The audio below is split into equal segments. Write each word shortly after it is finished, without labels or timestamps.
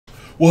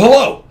Well,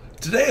 hello!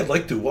 Today I'd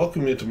like to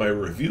welcome you to my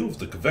review of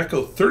the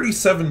Kaweco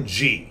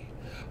 37G.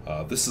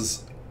 This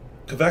is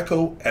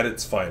Kaweco at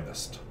its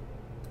finest.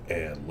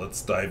 And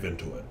let's dive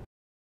into it.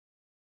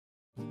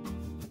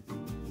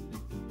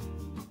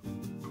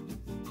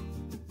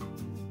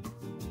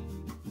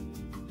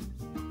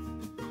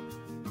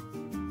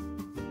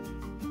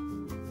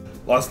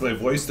 Lost my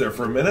voice there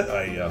for a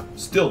minute.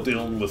 Still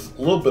dealing with a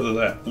little bit of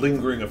that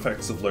lingering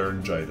effects of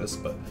laryngitis,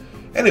 but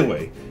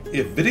anyway,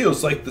 if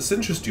videos like this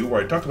interest you,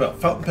 where I talk about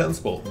fountain pens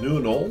both new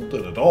and old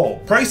and at all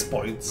price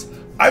points,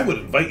 I would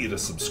invite you to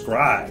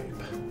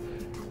subscribe.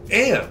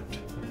 And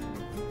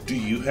do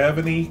you have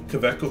any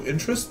Kaweco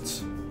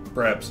interests?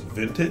 Perhaps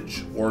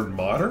vintage or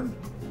modern?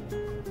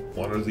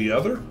 One or the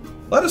other?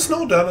 Let us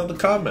know down in the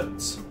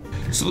comments.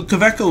 So the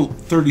Kaweco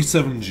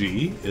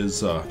 37G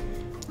is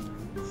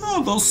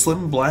those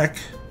slim black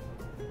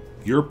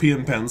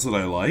European pens that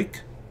I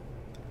like.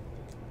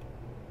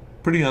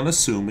 Pretty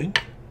unassuming.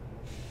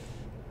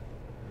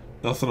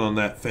 Nothing on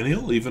that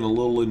finial, even a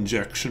little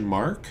injection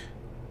mark.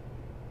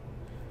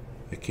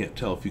 I can't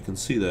tell if you can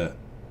see that.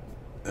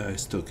 I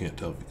still can't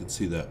tell if you can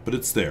see that, but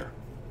it's there.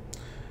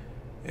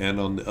 And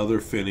on the other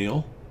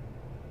finial,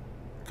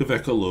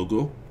 Kaweco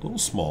logo, a little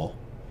small.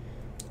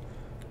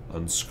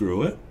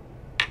 Unscrew it.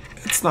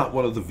 It's not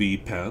one of the V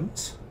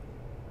pens.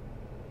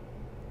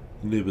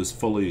 The nib is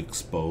fully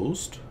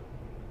exposed.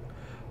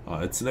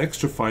 It's an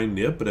extra fine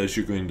nib, but as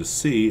you're going to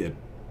see,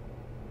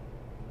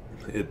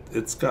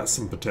 it's got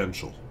some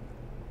potential.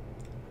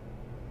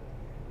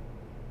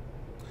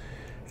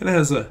 And it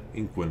has an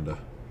ink window.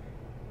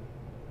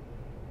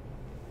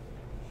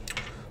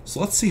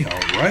 So let's see how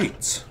it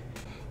writes.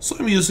 So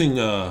I'm using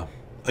a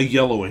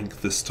yellow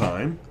ink this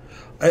time.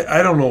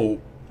 I don't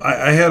know.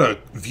 I had a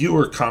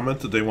viewer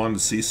comment that they wanted to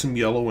see some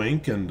yellow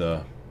ink, and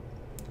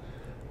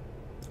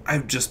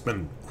I've just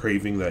been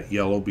craving that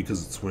yellow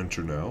because it's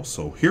winter now.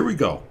 So here we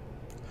go.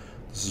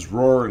 This is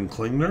Rohr and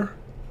Klingner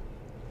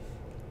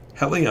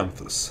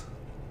Helianthus.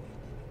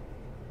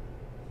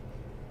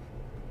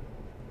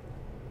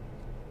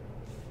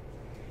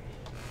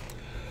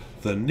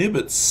 The nib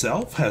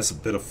itself has a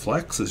bit of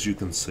flex, as you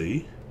can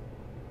see.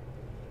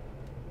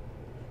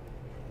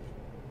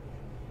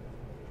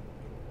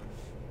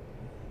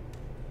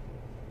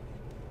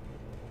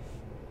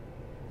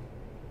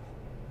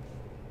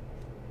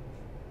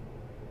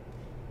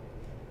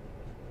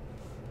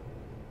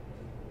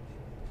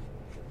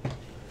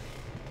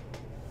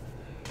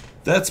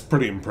 That's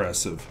pretty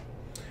impressive.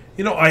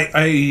 You know,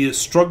 I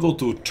struggle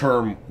to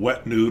term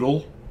wet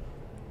noodle,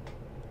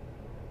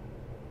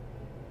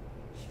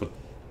 but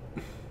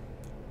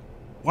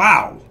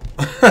wow.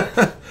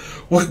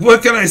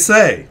 what can I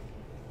say?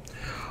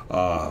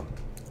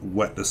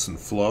 Wetness and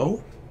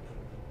flow.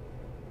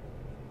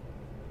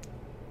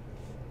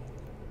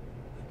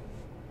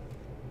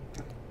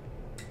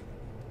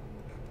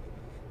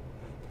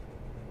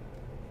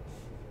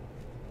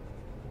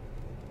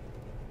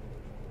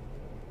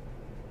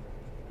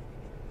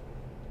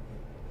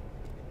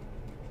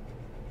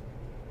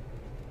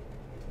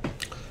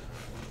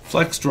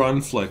 Flex,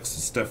 drawn, flex,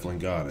 it's definitely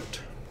got it.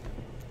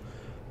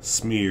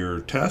 Smear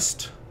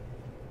test.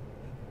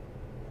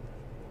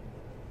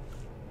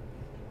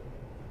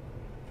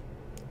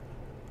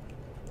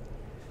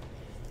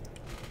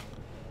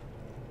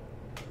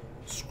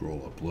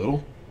 Scroll up a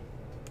little.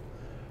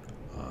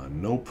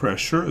 No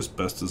pressure, as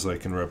best as I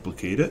can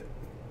replicate it.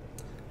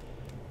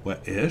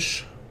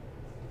 Wet-ish.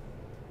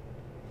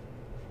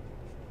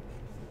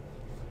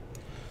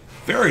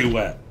 Very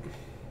wet.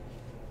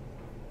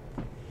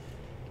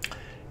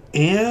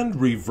 And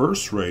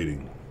reverse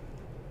writing.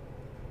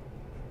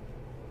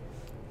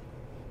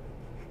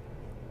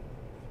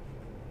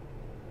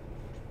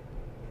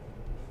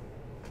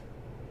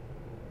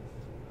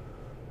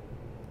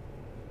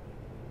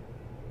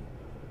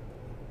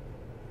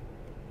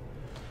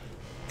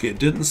 Okay, it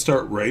didn't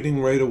start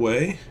writing right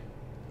away,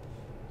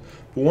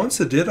 but once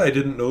it did, I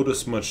didn't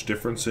notice much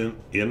difference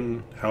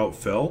in how it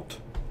felt,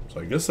 so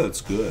I guess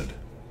that's good.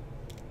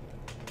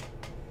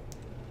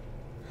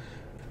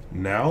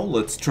 Now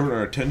let's turn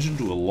our attention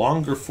to a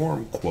longer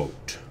form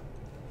quote.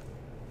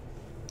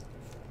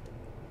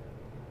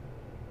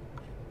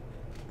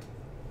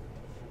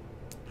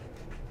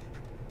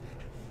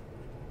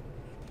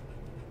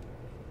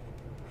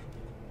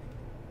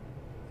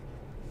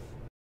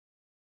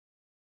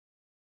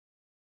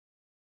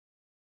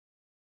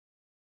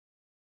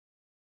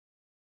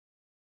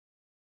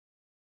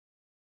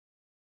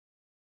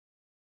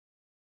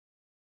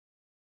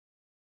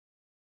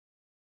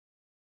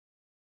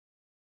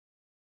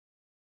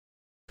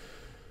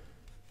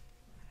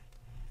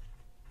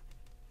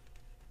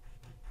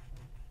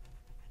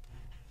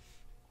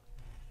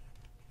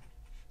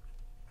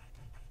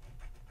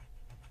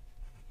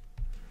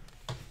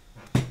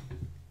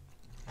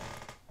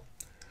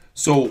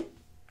 So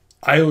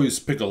I always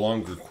pick a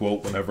longer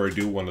quote whenever I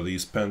do one of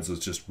these pens.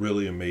 It's just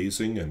really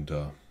amazing, and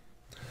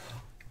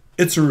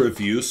it's a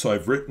review, so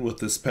I've written with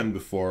this pen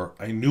before.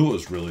 I knew it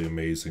was really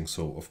amazing,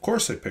 so of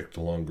course I picked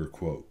a longer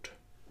quote.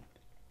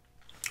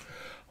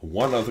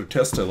 One other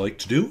test I like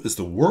to do is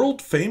the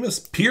world-famous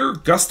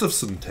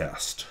Peer-Gustafson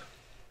test.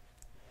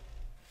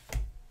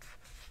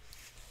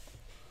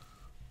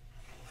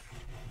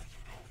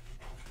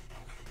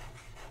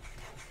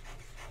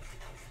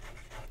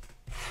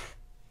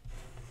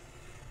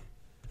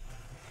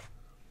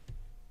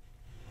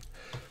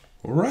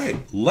 All right,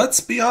 let's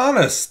be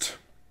honest.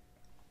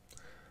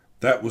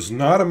 That was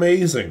not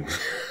amazing.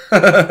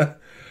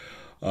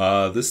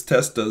 This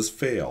test does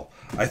fail.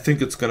 I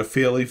think it's going to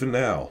fail even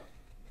now.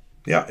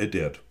 Yeah, it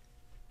did.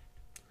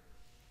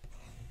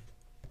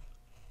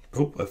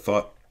 Oh, I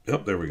thought...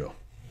 Yep, there we go.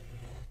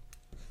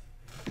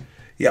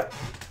 Yeah.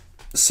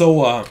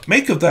 So,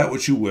 make of that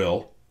what you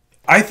will.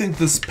 I think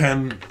this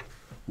pen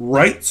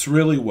writes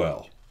really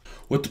well.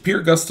 What the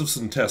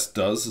Peer-Gustafson test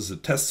does is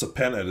it tests a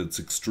pen at its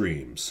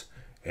extremes.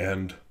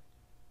 And,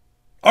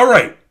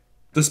 alright,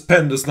 this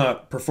pen does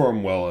not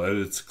perform well at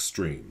its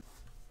extreme.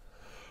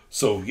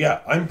 So,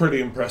 yeah, I'm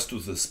pretty impressed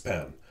with this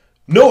pen.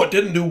 No, it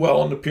didn't do well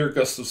on the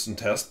Peer-Gustafson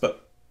test,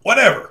 but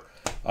whatever.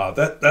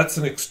 That's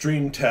an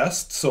extreme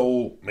test,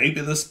 so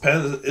maybe this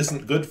pen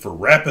isn't good for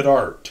rapid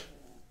art.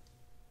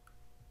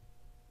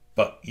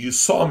 But you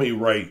saw me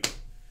write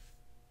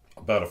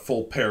about a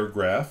full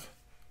paragraph.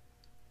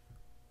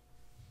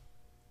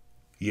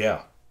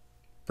 Yeah,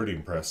 pretty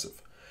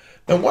impressive.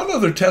 Now, one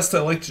other test I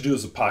like to do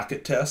is a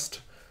pocket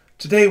test.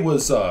 Today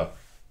was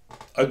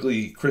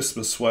ugly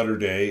Christmas sweater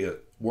day at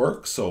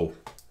work, so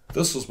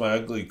this was my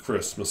ugly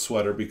Christmas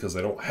sweater because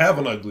I don't have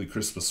an ugly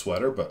Christmas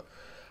sweater, but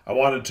I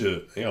wanted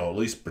to, at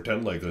least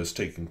pretend like I was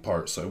taking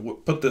part. So I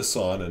put this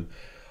on, and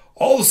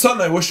all of a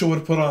sudden I wish I would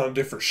have put on a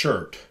different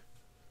shirt.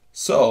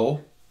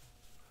 So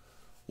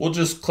we'll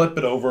just clip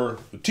it over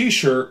the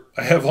t-shirt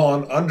I have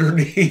on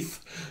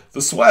underneath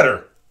the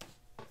sweater.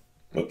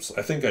 Whoops,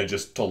 I think I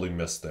just totally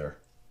missed there.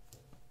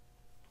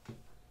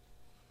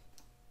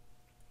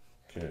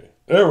 Okay,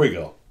 there we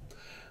go.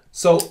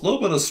 So a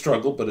little bit of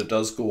struggle, but it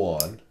does go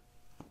on.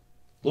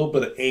 A little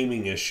bit of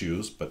aiming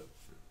issues, but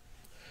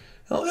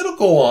it'll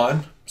go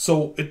on.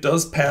 So it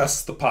does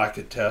pass the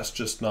pocket test,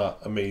 just not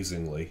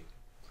amazingly.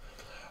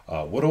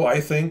 What do I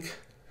think?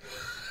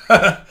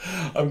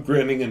 I'm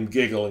grinning and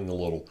giggling a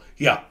little.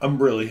 Yeah,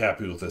 I'm really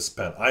happy with this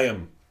pen. I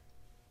am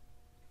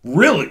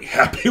really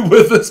happy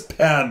with this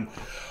pen.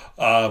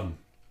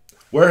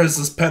 Where has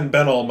this pen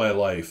been all my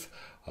life?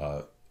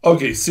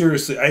 Okay,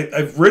 seriously,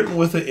 I've written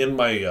with it in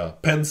my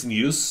pens in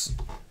use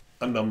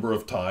a number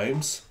of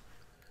times.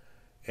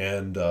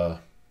 And,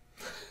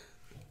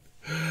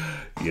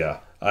 yeah,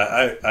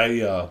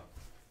 I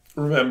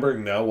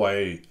remembering now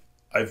why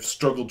I've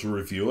struggled to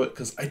review it,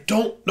 because I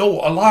don't know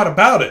a lot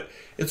about it.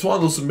 It's one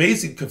of those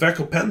amazing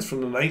Kaweco pens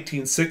from the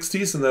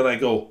 1960s, and then I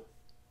go,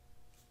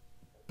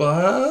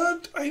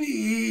 but I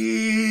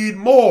need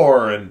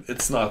more, and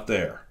it's not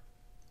there.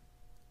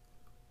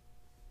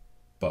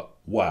 But,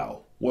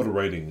 wow, what a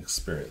writing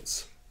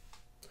experience.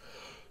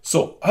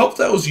 So, I hope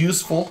that was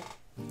useful.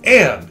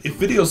 And if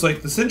videos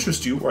like this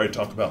interest you, where I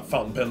talk about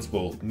fountain pens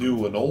both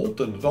new and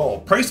old and at all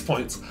price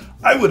points,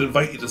 I would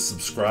invite you to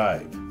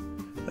subscribe.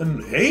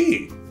 And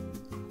hey,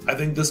 I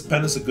think this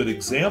pen is a good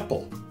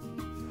example.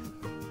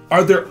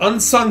 Are there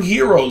unsung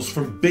heroes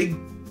from big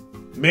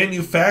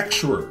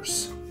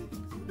manufacturers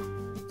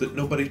that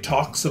nobody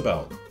talks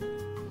about?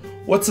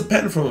 What's a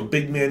pen from a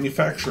big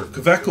manufacturer,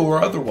 Kaweco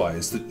or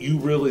otherwise, that you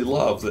really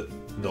love that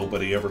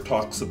nobody ever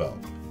talks about?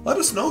 Let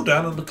us know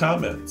down in the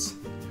comments.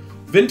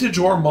 Vintage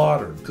or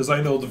modern, because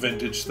I know the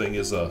vintage thing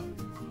is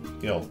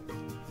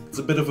it's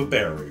a bit of a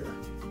barrier.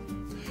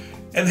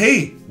 And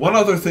hey, one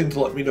other thing to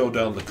let me know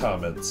down in the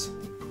comments.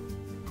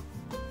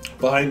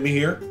 Behind me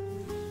here,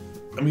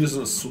 I'm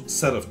using a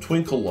set of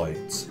twinkle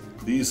lights.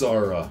 These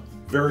are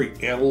very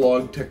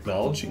analog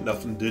technology,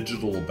 nothing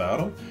digital about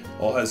them.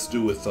 All has to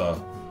do with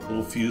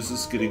little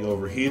fuses getting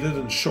overheated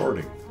and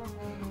shorting.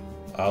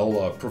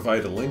 I'll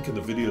provide a link in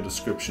the video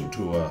description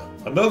to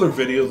another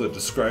video that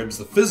describes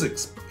the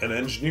physics and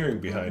engineering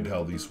behind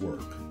how these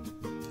work.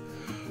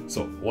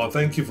 So, I want to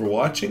thank you for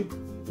watching.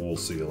 We'll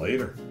see you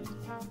later.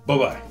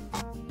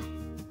 Bye-bye.